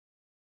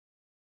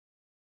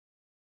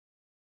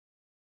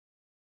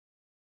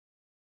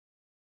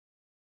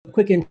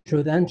quick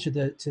intro then to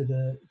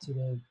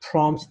the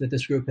prompt that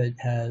this group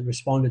had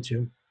responded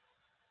to.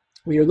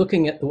 We are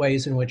looking at the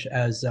ways in which,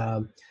 as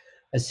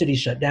cities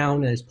shut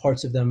down, as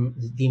parts of them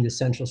deemed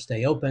essential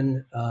stay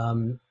open,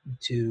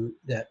 to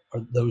that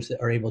are those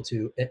that are able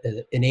to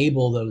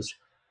enable those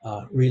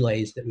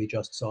relays that we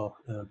just saw,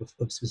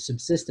 of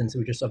subsistence that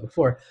we just saw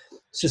before.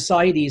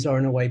 Societies are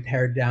in a way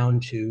pared down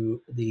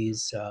to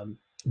these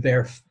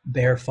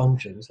bare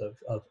functions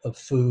of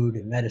food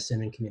and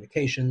medicine and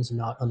communications,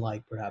 not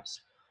unlike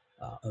perhaps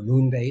a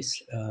moon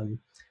base.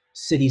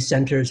 City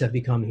centers have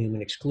become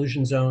human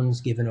exclusion zones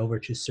given over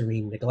to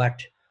serene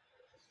neglect.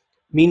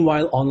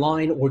 Meanwhile,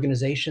 online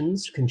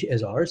organizations,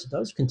 as ours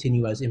does,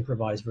 continue as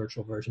improvised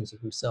virtual versions of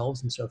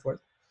themselves and so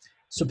forth.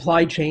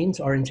 Supply chains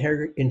are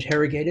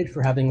interrogated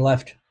for having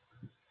left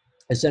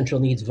essential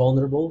needs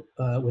vulnerable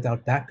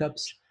without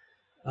backups.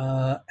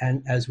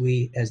 And as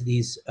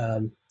this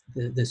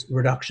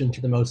reduction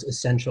to the most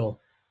essential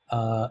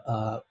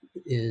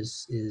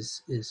is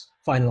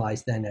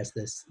finalized then as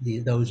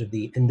those of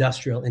the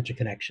industrial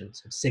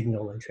interconnections of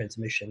signal and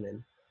transmission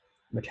and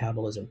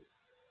metabolism.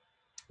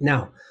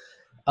 Now,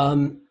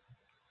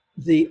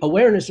 the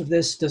awareness of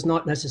this does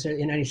not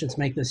necessarily in any sense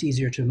make this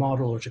easier to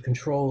model or to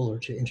control or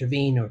to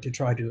intervene or to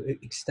try to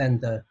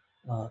extend the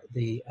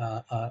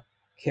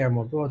care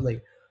more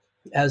broadly.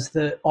 As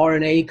the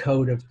RNA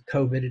code of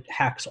COVID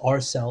hacks our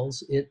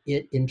cells, it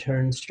in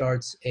turn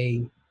starts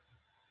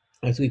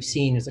as we've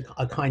seen, as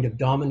a kind of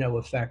domino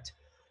effect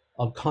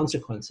of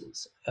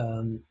consequences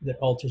that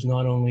alters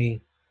not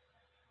only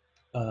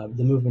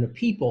the movement of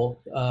people,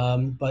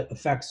 but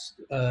affects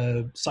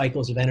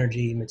cycles of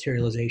energy,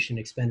 materialization,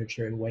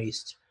 expenditure, and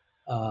waste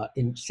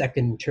in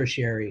second,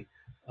 tertiary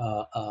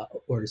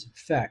orders of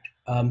effect.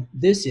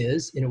 This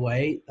is, in a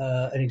way,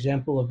 an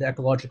example of the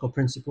ecological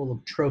principle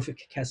of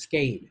trophic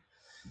cascade,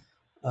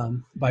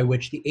 by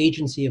which the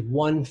agency of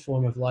one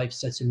form of life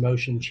sets in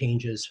motion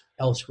changes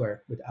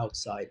elsewhere with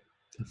outside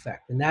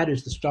effect. And that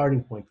is the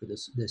starting point for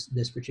this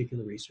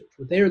particular research.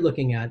 What they are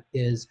looking at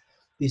is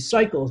these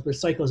cycles, but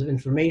cycles of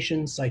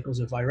information, cycles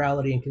of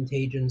virality and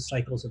contagion,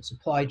 cycles of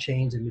supply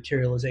chains and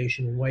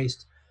materialization and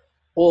waste,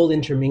 all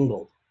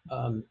intermingled,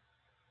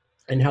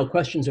 and how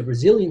questions of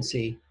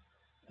resiliency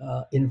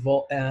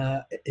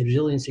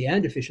resiliency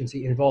and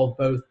efficiency involve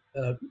both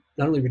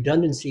not only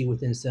redundancy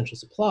within essential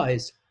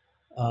supplies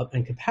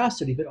and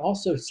capacity, but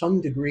also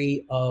some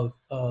degree of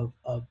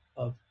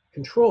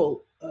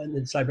control in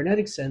the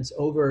cybernetic sense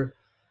over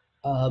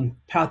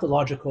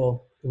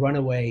pathological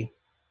runaway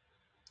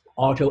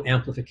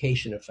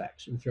auto-amplification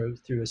effects. And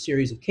through a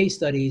series of case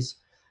studies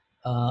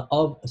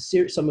of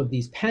some of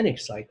these panic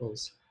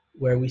cycles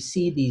where we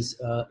see these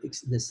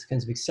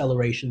kinds of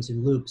accelerations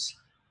in loops,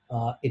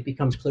 it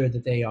becomes clear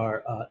that they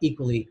are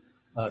equally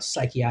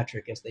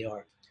psychiatric as they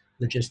are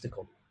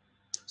logistical.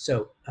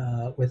 So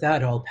with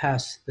that, I'll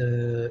pass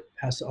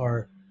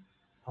our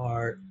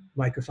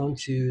microphone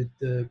to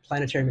the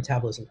Planetary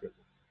Metabolism group.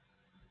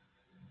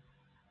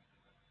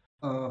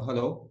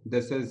 Hello,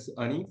 this is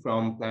Ani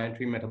from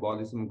Planetary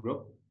Metabolism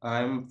group.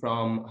 I'm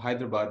from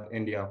Hyderabad,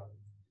 India.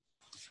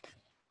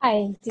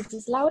 Hi, this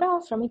is Laura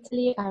from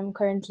Italy. I'm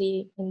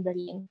currently in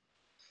Berlin.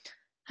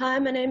 Hi,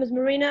 my name is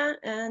Marina,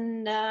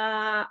 and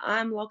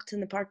I'm locked in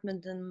an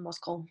apartment in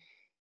Moscow.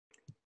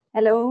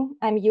 Hello,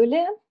 I'm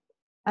Yulia.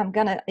 I'm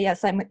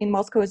in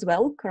Moscow as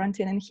well,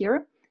 quarantining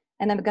here,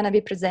 and I'm gonna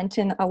be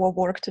presenting our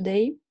work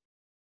today.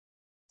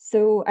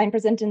 So I'm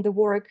presenting the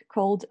work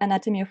called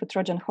Anatomy of a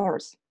Trojan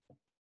Horse.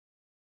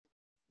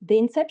 The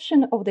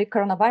inception of the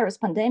coronavirus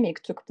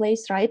pandemic took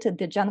place right at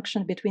the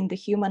junction between the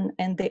human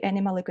and the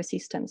animal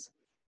ecosystems.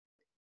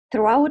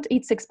 Throughout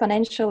its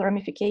exponential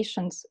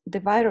ramifications, the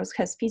virus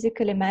has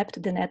physically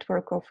mapped the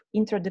network of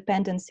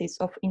interdependencies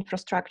of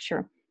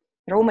infrastructure,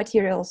 raw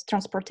materials,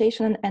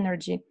 transportation, and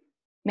energy,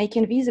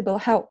 making visible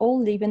how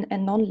all living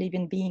and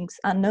non-living beings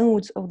are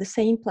nodes of the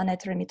same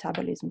planetary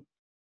metabolism.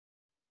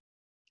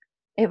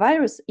 A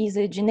virus is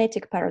a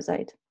genetic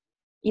parasite.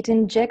 It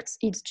injects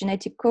its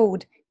genetic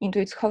code into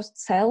its host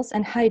cells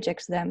and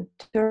hijacks them,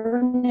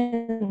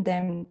 turning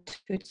them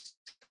to its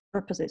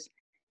purposes,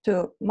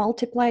 to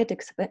multiply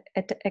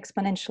at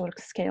exponential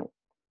scale.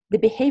 The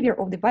behavior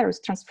of the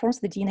virus transforms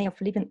the DNA of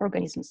living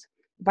organisms.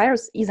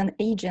 Virus is an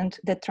agent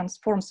that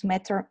transforms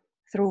matter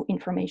through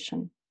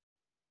information.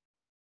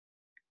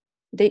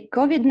 The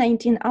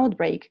COVID-19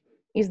 outbreak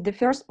is the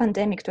first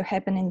pandemic to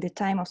happen in the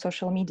time of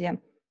social media,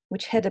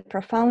 which had a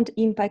profound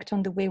impact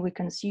on the way we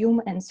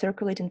consume and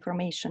circulate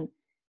information,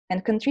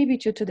 and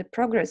contributed to the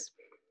progressive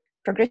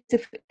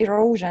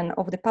erosion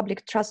of the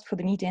public trust for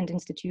the media and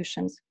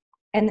institutions.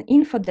 An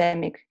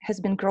infodemic has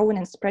been growing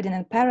and spreading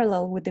in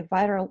parallel with the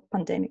viral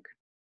pandemic.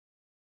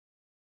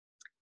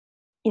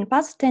 In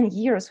past 10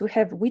 years, we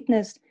have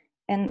witnessed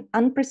an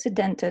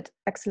unprecedented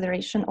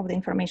acceleration of the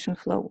information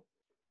flow.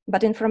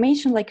 But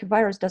information like a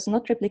virus does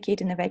not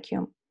replicate in a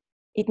vacuum.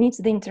 It needs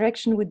the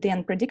interaction with the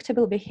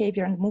unpredictable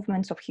behavior and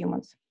movements of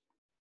humans.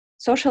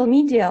 Social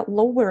media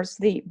lowers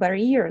the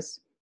barriers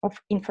of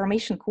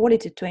information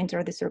quality to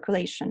enter the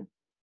circulation,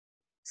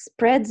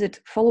 spreads it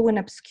following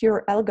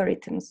obscure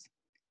algorithms,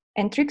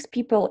 and tricks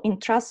people in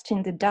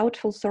trusting the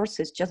doubtful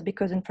sources just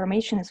because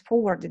information is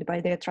forwarded by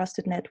their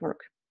trusted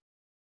network.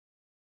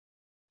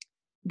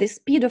 The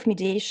speed of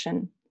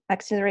mediation,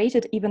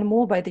 accelerated even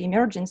more by the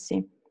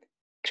emergency,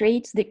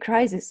 creates the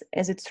crisis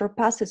as it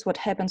surpasses what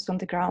happens on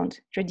the ground,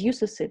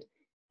 reduces it,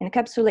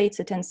 encapsulates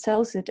it, and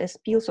sells it as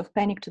pills of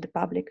panic to the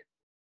public.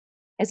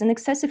 As an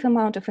excessive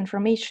amount of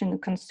information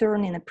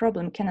concerning a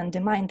problem can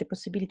undermine the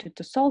possibility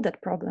to solve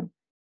that problem,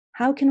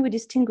 how can we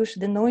distinguish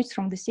the noise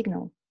from the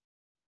signal?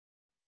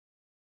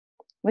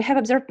 We have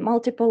observed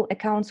multiple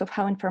accounts of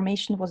how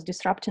information was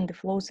disrupting the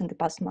flows in the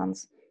past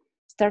months,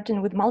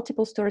 starting with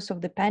multiple stories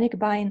of the panic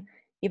buying,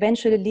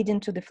 eventually leading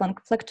to the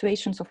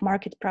fluctuations of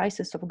market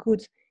prices of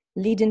goods,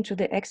 leading to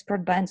the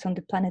export bans on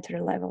the planetary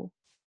level.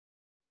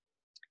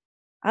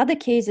 Other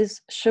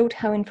cases showed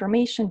how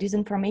information,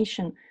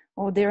 disinformation,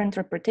 or their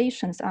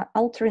interpretations are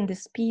altering the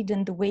speed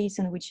and the ways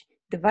in which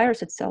the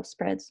virus itself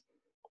spreads.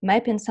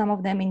 Mapping some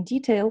of them in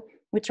detail,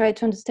 we try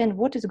to understand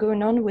what is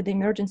going on with the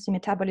emergency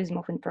metabolism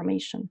of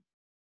information.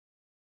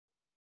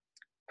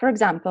 For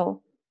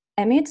example,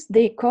 amidst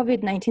the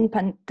COVID-19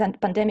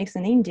 pandemics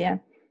in India,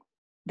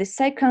 the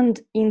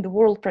second in the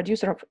world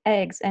producer of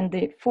eggs and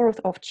the fourth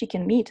of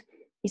chicken meat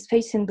is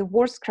facing the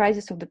worst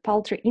crisis of the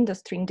poultry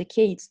industry in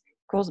decades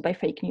caused by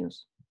fake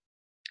news.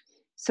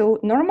 So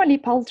normally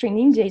poultry in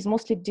India is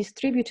mostly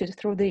distributed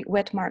through the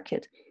wet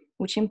market,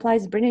 which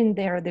implies bringing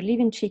there the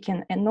living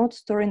chicken and not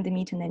storing the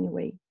meat in any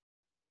way.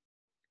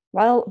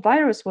 While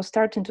virus was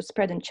starting to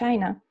spread in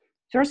China,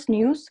 first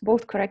news,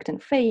 both correct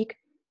and fake,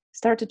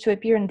 started to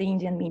appear in the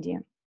Indian media.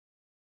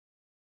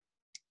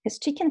 As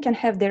chicken can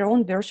have their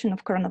own version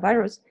of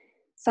coronavirus,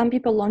 some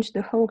people launched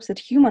the hoax that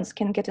humans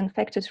can get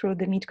infected through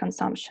the meat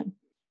consumption.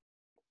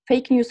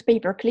 Fake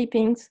newspaper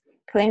clippings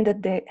claimed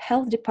that the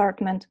health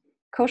department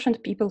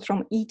cautioned people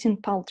from eating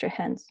poultry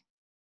hens.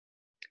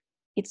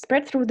 It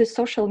spread through the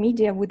social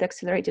media with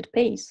accelerated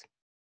pace.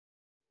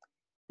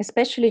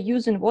 Especially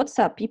using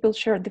WhatsApp, people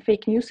shared the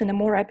fake news in a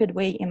more rapid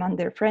way among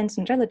their friends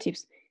and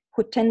relatives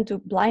who tend to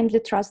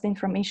blindly trust the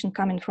information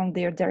coming from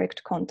their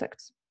direct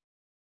contacts.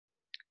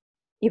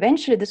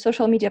 Eventually, the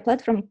social media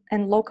platform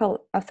and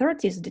local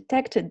authorities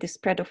detected the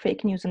spread of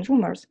fake news and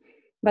rumors,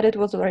 but it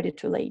was already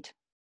too late.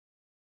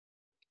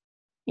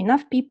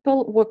 Enough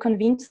people were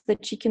convinced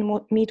that chicken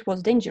meat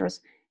was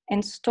dangerous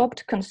and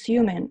stopped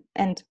consuming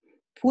and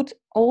put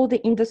all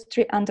the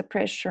industry under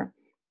pressure.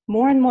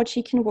 More and more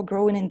chicken were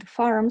grown in the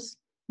farms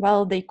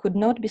while they could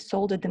not be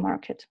sold at the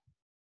market.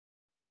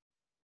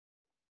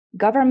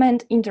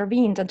 Government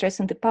intervened,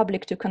 addressing the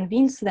public to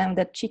convince them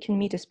that chicken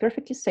meat is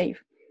perfectly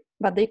safe,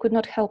 but they could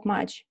not help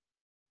much.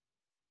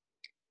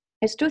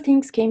 As two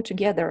things came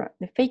together,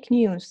 the fake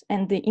news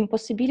and the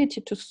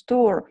impossibility to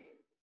store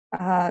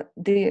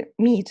the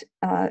meat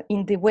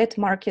in the wet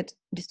market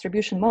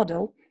distribution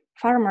model,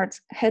 farmers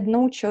had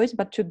no choice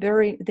but to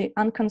bury the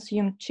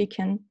unconsumed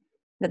chicken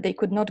that they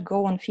could not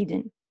go on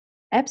feeding.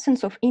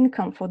 Absence of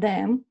income for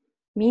them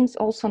means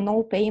also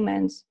no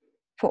payments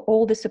for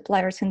all the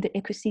suppliers in the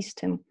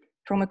ecosystem,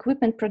 from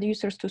equipment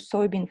producers to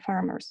soybean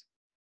farmers,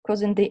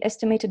 causing the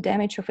estimated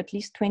damage of at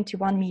least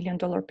 $21 million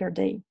per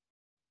day.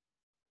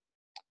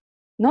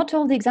 Not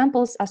all the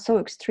examples are so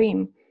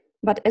extreme,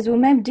 but as we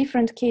map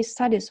different case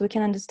studies, we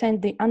can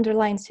understand the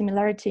underlying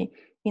similarity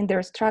in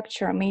their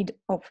structure made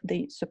of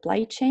the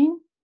supply chain,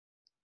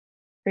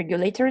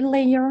 regulatory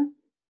layer,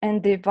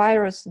 and the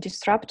virus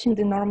disrupting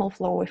the normal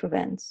flow of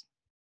events.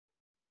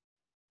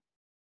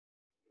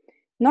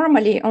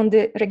 Normally, on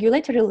the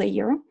regulatory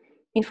layer,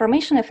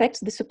 information affects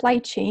the supply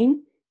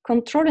chain,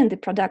 controlling the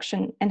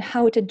production and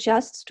how it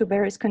adjusts to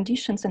various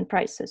conditions and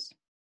prices.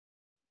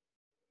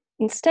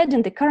 Instead,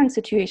 in the current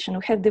situation,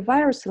 we have the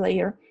virus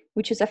layer,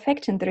 which is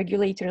affecting the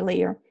regulatory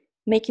layer,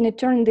 making it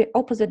turn in the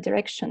opposite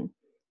direction.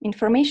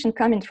 Information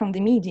coming from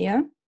the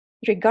media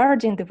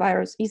regarding the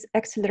virus is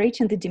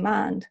accelerating the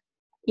demand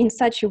in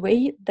such a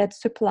way that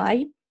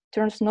supply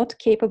turns not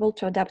capable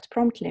to adapt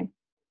promptly.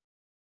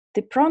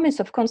 The promise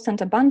of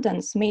constant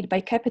abundance made by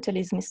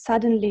capitalism is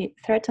suddenly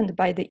threatened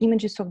by the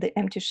images of the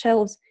empty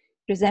shelves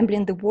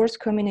resembling the worst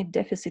community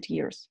deficit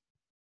years.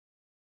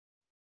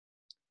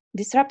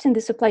 Disrupting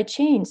the supply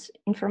chains,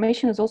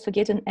 information is also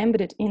getting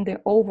embedded in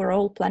the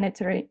overall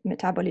planetary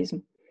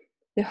metabolism.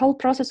 The whole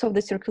process of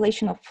the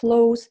circulation of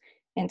flows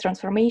and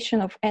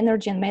transformation of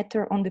energy and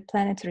matter on the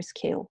planetary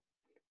scale.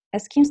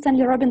 As Kim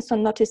Stanley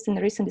Robinson noticed in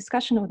a recent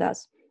discussion with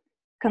us,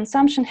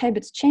 consumption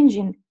habits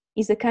changing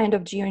is a kind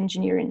of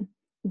geoengineering.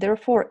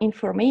 Therefore,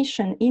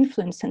 information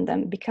influencing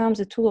them becomes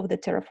a tool of the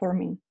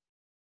terraforming.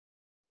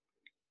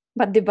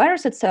 But the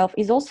virus itself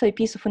is also a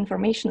piece of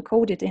information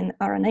coded in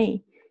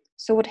RNA.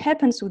 So what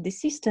happens with the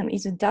system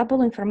is a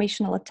double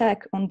informational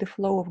attack on the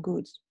flow of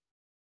goods.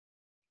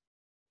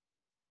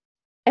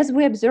 As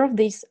we observe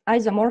this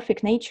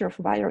isomorphic nature of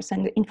virus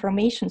and the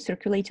information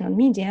circulating on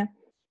media,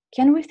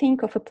 can we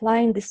think of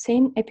applying the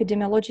same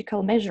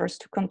epidemiological measures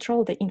to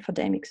control the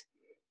infodemics?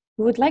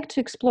 We would like to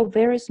explore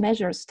various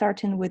measures,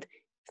 starting with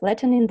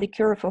flattening the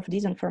curve of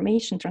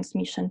disinformation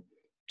transmission,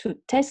 to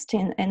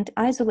testing and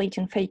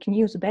isolating fake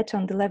news better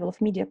on the level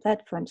of media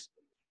platforms,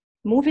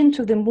 Moving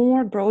to the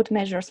more broad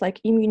measures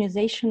like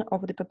immunization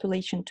of the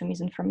population to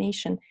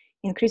misinformation,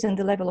 increasing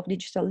the level of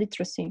digital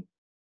literacy,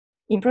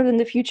 improving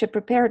the future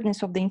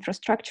preparedness of the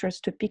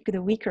infrastructures to pick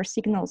the weaker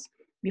signals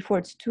before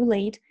it's too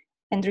late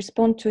and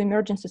respond to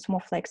emergencies more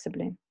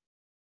flexibly.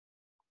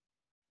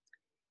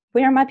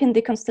 We are mapping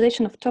the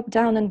constellation of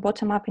top-down and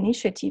bottom-up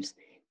initiatives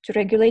to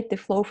regulate the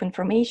flow of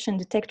information,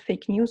 detect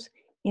fake news,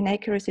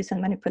 inaccuracies,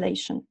 and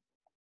manipulation.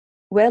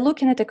 We're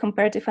looking at a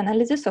comparative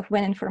analysis of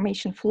when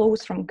information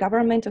flows from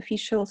government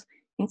officials,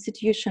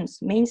 institutions,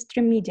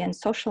 mainstream media, and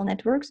social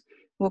networks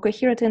were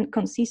coherent and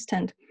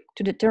consistent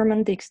to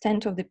determine the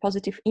extent of the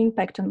positive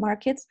impact on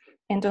markets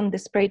and on the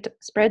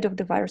spread of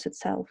the virus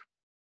itself.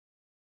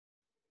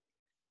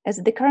 As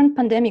the current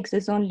pandemic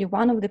is only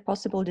one of the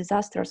possible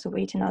disasters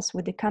awaiting us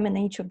with the coming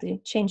age of the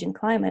changing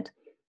climate,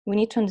 we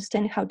need to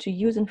understand how to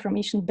use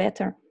information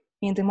better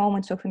in the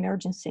moments of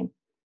emergency,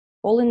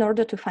 all in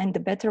order to find the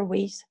better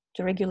ways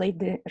to regulate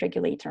the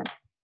regulator.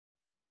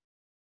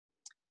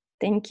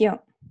 Thank you.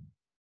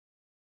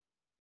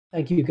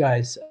 Thank you,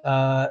 guys,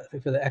 for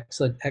the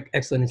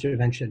excellent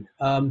intervention.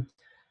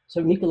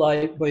 So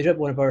Nicola,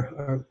 one of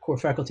our core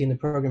faculty in the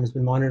program, has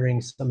been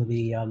monitoring some of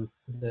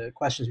the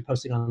questions we're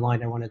posting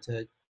online. I wanted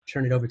to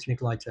turn it over to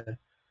Nicola to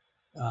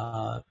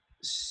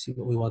see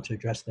what we want to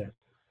address there.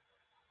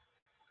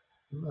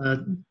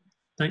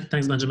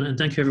 Thanks, Benjamin, and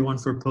thank you everyone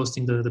for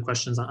posting the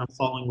questions. I'm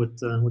following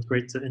with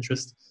great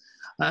interest.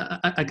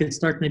 I could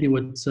start maybe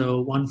with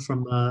one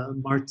from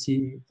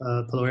Marty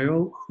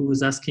Palorero, who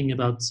was asking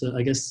about,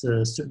 I guess,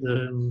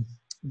 the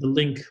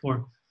link, or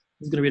I'm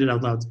going to read it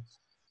out loud.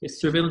 Is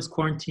surveillance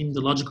quarantine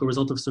the logical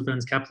result of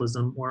surveillance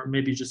capitalism, or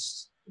maybe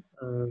just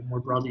more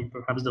broadly,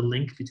 perhaps the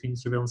link between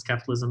surveillance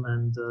capitalism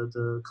and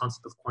the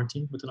concept of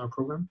quarantine within our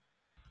program?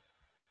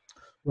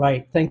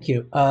 Right, thank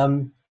you.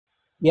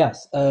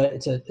 Yes,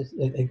 it's a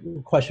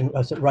question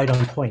right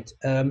on point.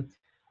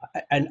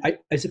 And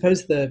I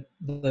suppose the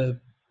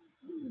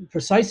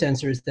precise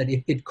answer is that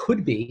it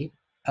could be,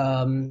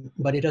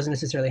 but it doesn't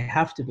necessarily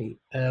have to be.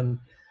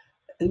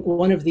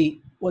 One of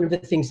the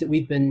things that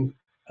we've been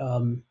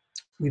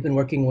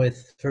working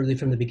with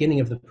from the beginning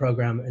of the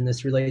program, and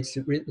this relates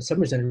to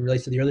some extent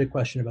relates to the earlier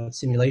question about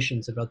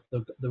simulations, about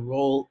the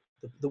role,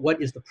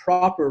 what is the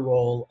proper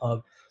role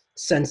of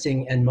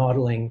sensing and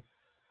modeling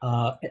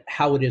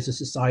how it is a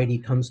society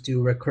comes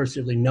to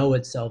recursively know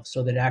itself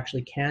so that it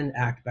actually can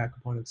act back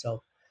upon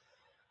itself.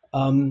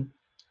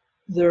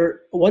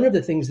 One of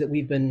the things that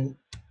we've been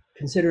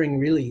considering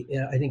really,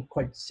 I think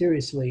quite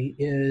seriously,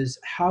 is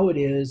how it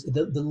is,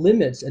 the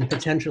limits and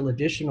potential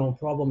additional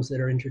problems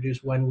that are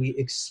introduced when we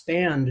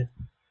expand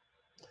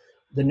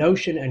the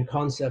notion and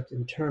concept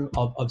in terms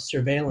of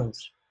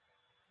surveillance,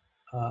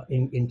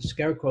 in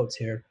scare quotes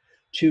here,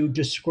 to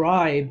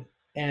describe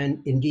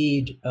and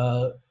indeed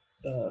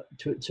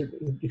to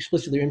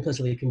explicitly or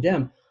implicitly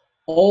condemn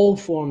all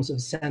forms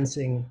of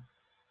sensing,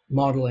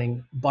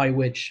 modeling by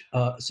which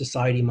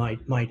society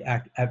might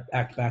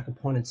act back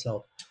upon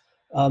itself.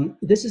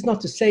 This is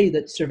not to say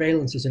that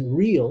surveillance isn't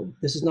real.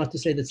 This is not to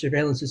say that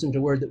surveillance isn't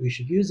a word that we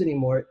should use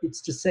anymore.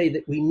 It's to say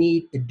that we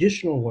need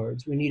additional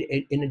words. We need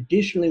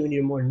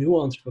a more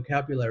nuanced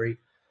vocabulary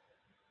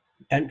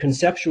and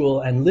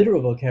conceptual and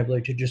literal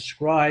vocabulary to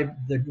describe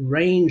the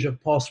range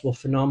of possible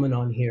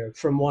phenomenon here,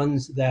 from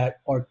ones that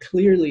are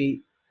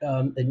clearly,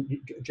 and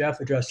Geoff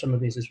addressed some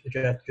of these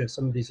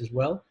as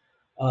well,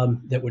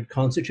 that would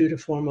constitute a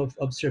form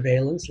of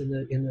surveillance in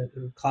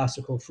the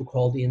classical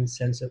Foucauldian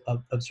sense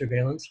of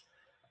surveillance,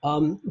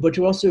 but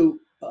to also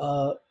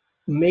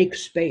make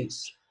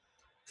space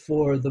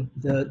for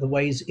the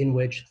ways in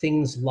which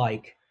things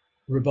like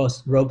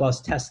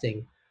robust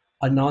testing,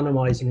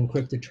 anonymized and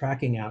encrypted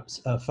tracking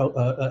apps,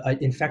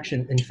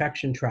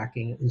 infection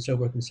tracking, and so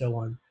forth and so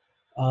on,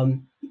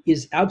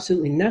 is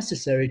absolutely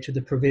necessary to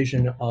the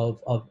provision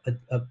of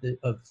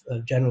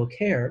general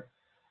care,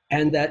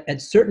 and that at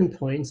certain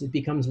points it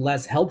becomes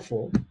less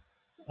helpful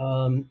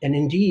and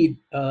indeed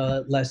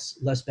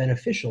less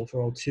beneficial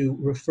for all to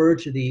refer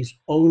to these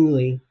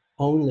only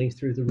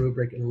through the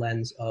rubric and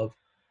lens of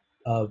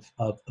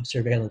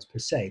surveillance per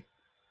se.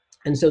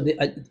 And so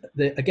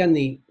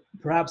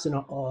perhaps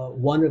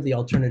one of the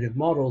alternative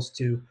models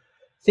to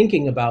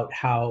thinking about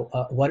how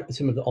what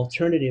some of the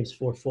alternatives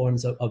for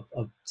forms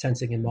of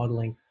sensing and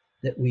modeling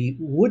that we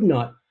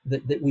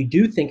we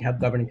do think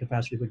have governing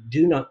capacity but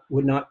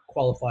would not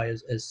qualify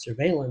as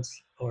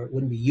surveillance, or it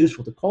wouldn't be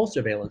useful to call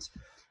surveillance,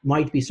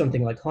 might be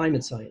something like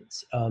climate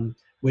science,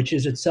 which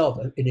is itself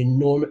an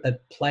enormous,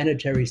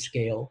 planetary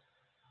scale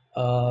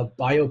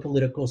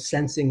biopolitical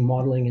sensing,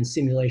 modeling, and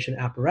simulation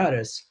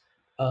apparatus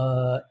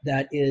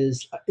that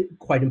is,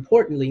 quite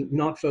importantly,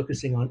 not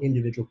focusing on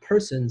individual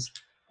persons,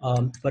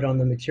 but on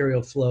the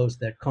material flows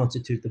that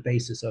constitute the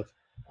basis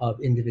of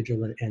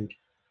individual and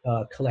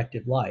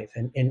collective life.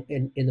 And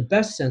in the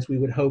best sense, we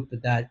would hope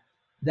that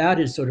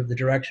is sort of the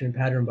direction and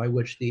pattern by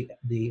which the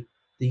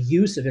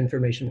use of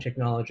information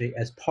technology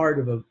as part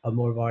of a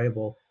more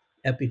viable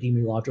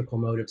epidemiological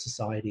mode of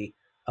society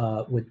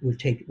would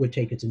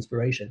take its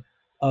inspiration.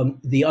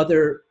 The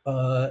other,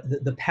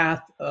 the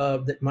path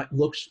that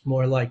looks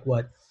more like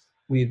what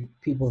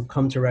people have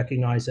come to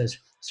recognize as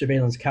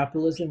surveillance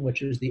capitalism,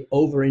 which is the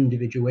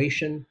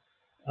over-individuation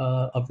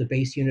of the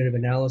base unit of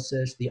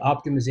analysis, the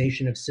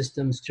optimization of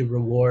systems to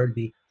reward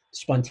the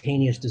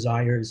spontaneous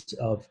desires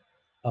of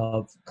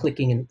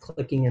clicking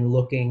and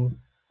looking,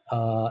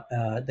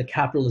 the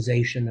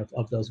capitalization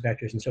of those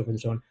vectors and so forth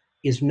and so on,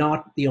 is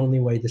not the only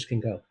way this can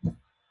go.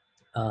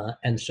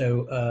 And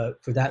so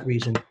for that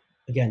reason,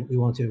 again, we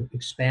want to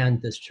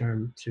expand this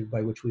term to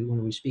by which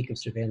when we speak of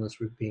surveillance,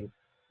 we're being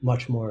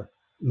much more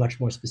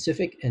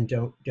specific, and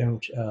don't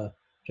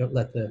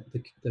let the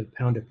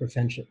pound of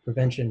prevention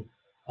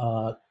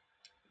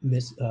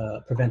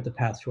prevent the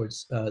path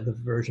towards the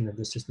version of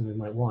the system we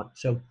might want.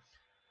 So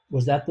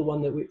was that the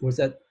one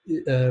that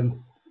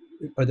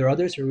are there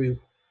others, or we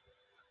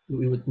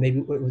would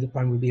maybe what the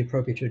prime would be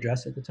appropriate to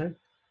address at the time?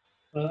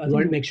 I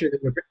want to make sure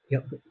that we're, yeah,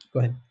 go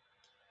ahead.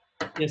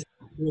 Yes,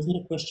 there was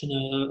another question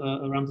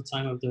around the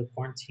time of the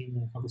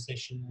quarantine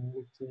conversation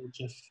with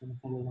Geoff and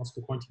Nicola, and also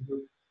the quarantine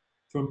group,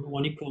 from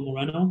Nicola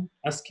Moreno,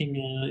 asking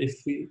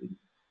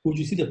would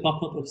you see the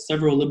pop-up of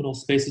several liminal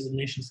spaces and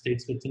nation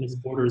states within its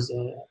borders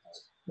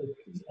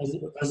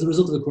as a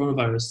result of the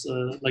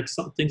coronavirus, like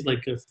some things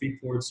like free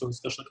ports or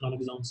special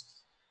economic zones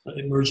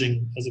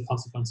emerging as a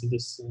consequence of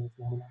this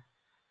phenomenon?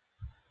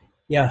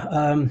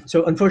 Yeah,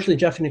 so unfortunately,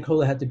 Geoff and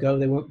Nicola had to go.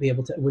 They wouldn't be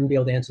able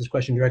to answer this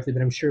question directly,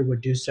 but I'm sure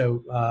would do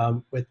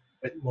so with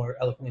more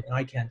eloquently than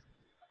I can.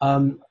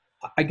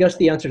 I guess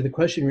the answer to the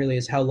question really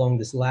is how long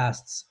this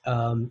lasts,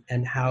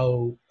 and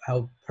how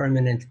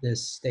permanent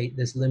this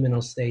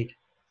liminal state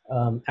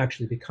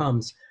actually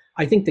becomes.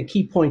 I think the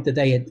key point that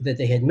they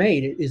had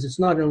made is it's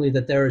not only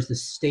that there is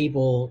this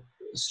stable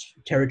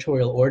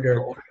territorial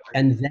order,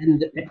 and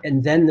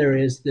then there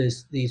is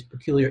these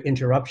peculiar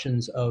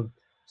interruptions of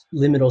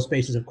liminal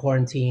spaces of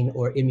quarantine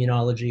or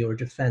immunology or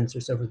defense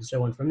or so forth and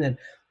so on from then.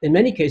 In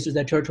many cases,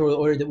 that territorial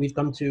order that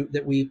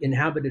we've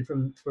inhabited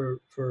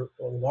for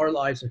all of our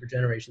lives and for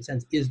generations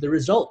hence is the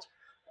result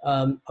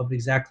of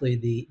exactly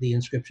the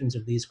inscriptions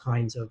of these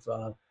kinds of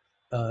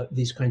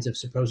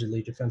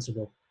supposedly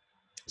defensible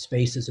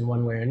spaces in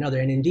one way or another.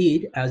 And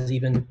indeed, as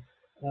even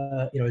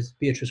as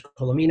Beatrice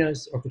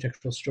Colomina's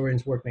architectural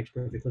historian's work makes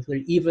perfectly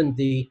clear, even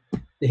the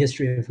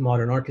history of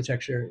modern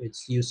architecture,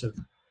 its use of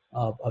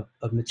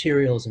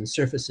materials and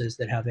surfaces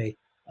that have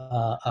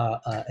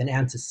an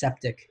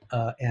antiseptic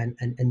and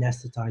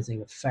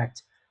anesthetizing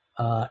effect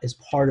is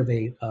part of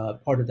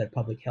that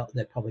public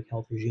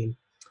health regime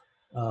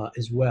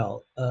as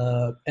well.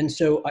 And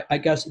so I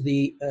guess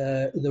the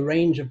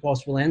range of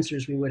possible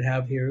answers we would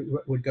have here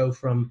would go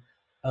from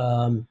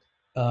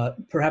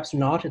perhaps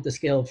not at the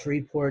scale of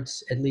free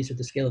ports, at least at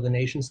the scale of the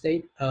nation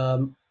state,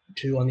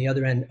 to, on the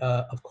other end,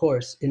 of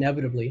course,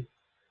 inevitably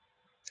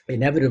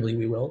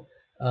we will.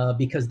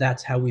 Because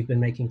that's how we've been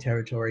making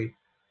territory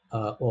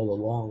all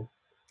along,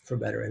 for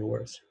better and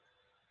worse.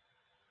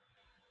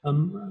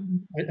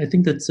 I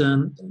think that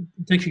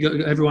thank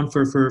you everyone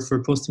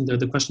for posting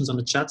the questions on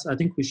the chat. I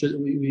think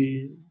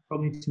we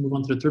probably need to move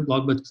on to the third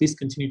blog, but please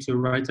continue to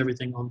write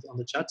everything on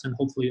the chat, and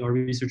hopefully our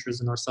researchers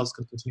and ourselves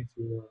can continue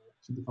to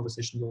keep the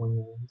conversation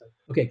going.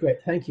 Okay,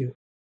 great, thank you.